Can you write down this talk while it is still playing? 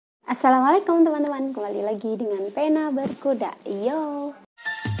Assalamualaikum teman-teman, kembali lagi dengan Pena Berkuda. Yo.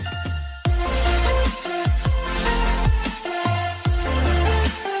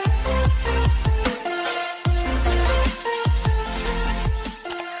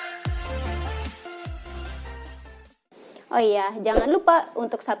 Oh iya, jangan lupa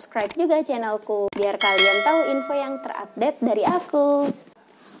untuk subscribe juga channelku biar kalian tahu info yang terupdate dari aku.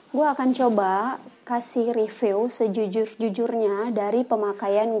 Gue akan coba kasih review sejujur-jujurnya dari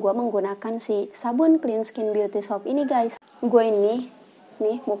pemakaian gue menggunakan si Sabun Klinskin Beauty Soap ini guys. Gue ini,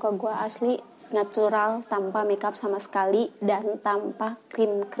 nih muka gue asli natural, tanpa makeup sama sekali dan tanpa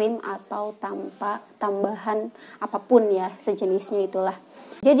krim-krim atau tanpa tambahan apapun ya, sejenisnya itulah.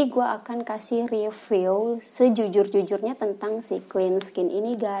 Jadi gue akan kasih review sejujur-jujurnya tentang si Klinskin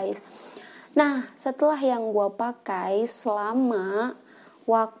ini guys. Nah, setelah yang gue pakai selama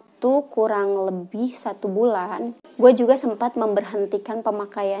waktu kurang lebih 1 bulan, gue juga sempat memberhentikan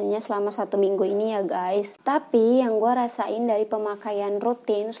pemakaiannya selama 1 minggu ini ya guys. Tapi yang gue rasain dari pemakaian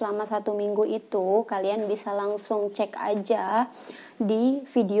rutin selama 1 minggu itu, kalian bisa langsung cek aja di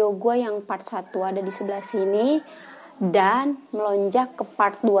video gue yang part 1 ada di sebelah sini, dan melonjak ke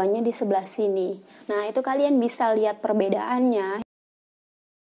part 2 nya di sebelah sini. Nah, itu kalian bisa lihat perbedaannya.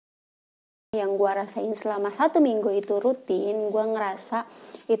 Yang gue rasain selama 1 minggu itu rutin, gue ngerasa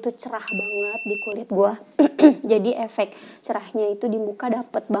itu cerah banget di kulit gue. Jadi efek cerahnya itu di muka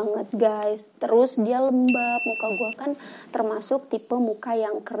dapet banget guys. Terus dia lembab, muka gue kan termasuk tipe muka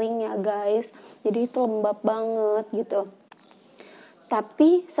yang kering ya guys. Jadi itu lembab banget gitu.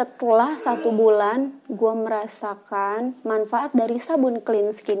 Tapi setelah 1 bulan gue merasakan manfaat dari sabun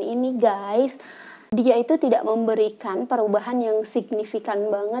Klinskin ini guys. Dia itu tidak memberikan perubahan yang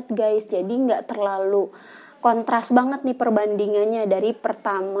signifikan banget guys. Jadi gak terlalu kontras banget nih perbandingannya dari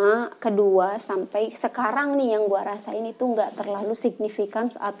pertama, kedua, sampai sekarang nih yang gue rasain itu gak terlalu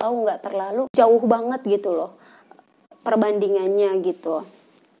signifikan atau gak terlalu jauh banget gitu loh perbandingannya gitu.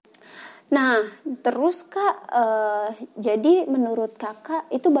 Nah, terus kak, jadi menurut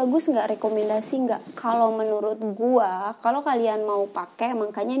kakak itu bagus nggak, rekomendasi nggak? Kalau menurut gua, kalau kalian mau pakai,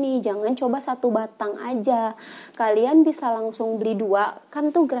 makanya nih jangan coba 1 batang aja. Kalian bisa langsung beli 2,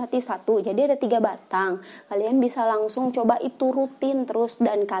 kan tuh gratis 1, jadi ada 3 batang. Kalian bisa langsung coba itu rutin terus,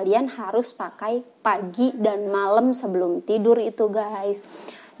 dan kalian harus pakai pagi dan malam sebelum tidur itu guys.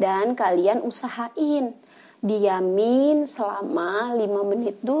 Dan kalian usahain diamin selama 5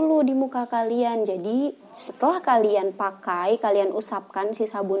 menit dulu di muka kalian. Jadi setelah kalian pakai, kalian usapkan si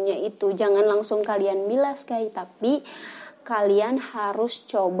sabunnya itu. Jangan langsung kalian bilas guys, tapi kalian harus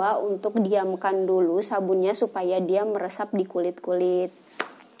coba untuk diamkan dulu sabunnya supaya dia meresap di kulit-kulit.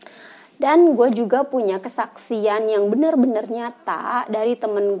 Dan gue juga punya kesaksian yang benar-benar nyata dari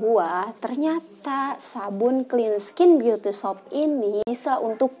temen gue. Ternyata sabun Klinskin Beauty Soap ini bisa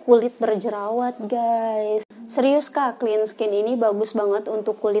untuk kulit berjerawat guys. Serius kak, Klinskin ini bagus banget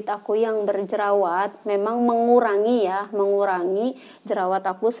untuk kulit aku yang berjerawat. Memang mengurangi jerawat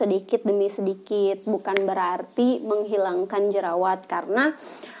aku sedikit demi sedikit. Bukan berarti menghilangkan jerawat, karena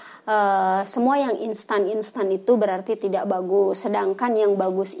semua yang instan itu berarti tidak bagus. Sedangkan yang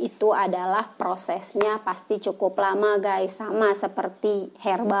bagus itu adalah prosesnya pasti cukup lama guys. Sama seperti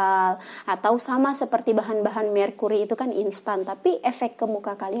herbal atau sama seperti bahan-bahan merkuri itu kan instan, tapi efek ke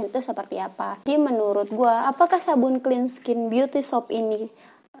muka kalian itu seperti apa? Jadi menurut gue, apakah sabun Klinskin Beauty Soap ini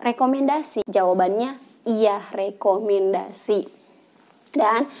rekomendasi? Jawabannya iya, rekomendasi.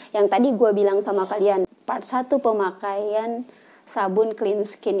 Dan yang tadi gue bilang sama kalian, part 1 pemakaian sabun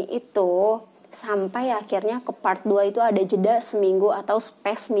Klinskin itu sampai akhirnya ke part 2 itu ada jeda seminggu atau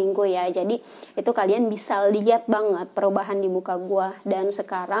space seminggu ya. Jadi itu kalian bisa lihat banget perubahan di muka gue. Dan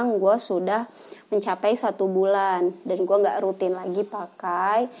sekarang gue sudah mencapai 1 bulan dan gue gak rutin lagi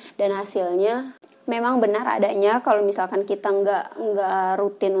pakai. Dan hasilnya memang benar adanya, kalau misalkan kita nggak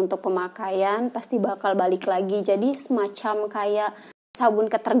rutin untuk pemakaian pasti bakal balik lagi. Jadi semacam kayak sabun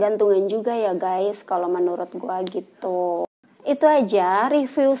ketergantungan juga ya guys, kalau menurut gue gitu. Itu aja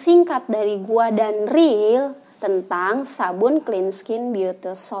review singkat dari gua dan real tentang sabun Klinskin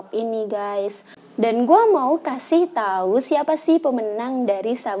Beauty Soap ini guys. Dan gua mau kasih tahu siapa sih pemenang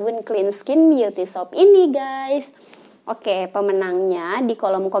dari sabun Klinskin Beauty Soap ini guys. Oke, pemenangnya di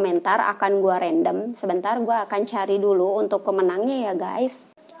kolom komentar akan gua random. Sebentar gua akan cari dulu untuk pemenangnya ya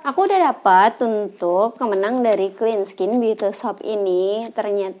guys. Aku udah dapat untuk pemenang dari Klinskin Beauty Soap ini.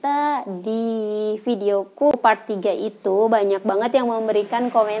 Ternyata di videoku part 3 itu banyak banget yang memberikan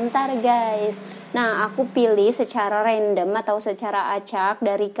komentar guys. Nah, aku pilih secara random atau secara acak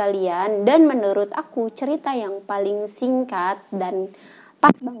dari kalian. Dan menurut aku cerita yang paling singkat dan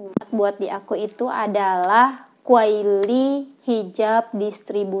pas banget buat di aku itu adalah Kwaili hijab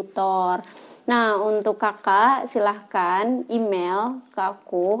distributor. Nah, untuk kakak silahkan email ke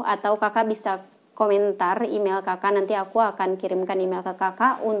aku, atau kakak bisa komentar email kakak, nanti aku akan kirimkan email ke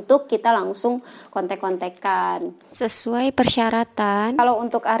kakak untuk kita langsung kontek-kontekan sesuai persyaratan. Kalau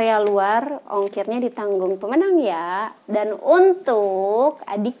untuk area luar, ongkirnya ditanggung pemenang ya. Dan untuk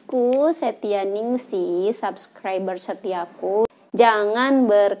adikku Setia Ningsi, subscriber setiaku,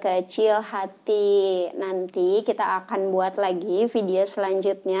 jangan berkecil hati. Nanti kita akan buat lagi video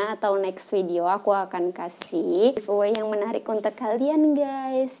selanjutnya, atau next video aku akan kasih giveaway yang menarik untuk kalian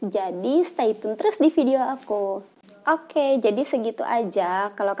guys. Jadi stay tune terus di video aku. Oke, jadi segitu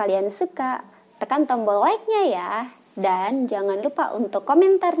aja. Kalau kalian suka, tekan tombol like-nya ya. Dan jangan lupa untuk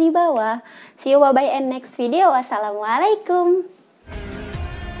komentar di bawah. See you, bye-bye, and next video. Wassalamualaikum.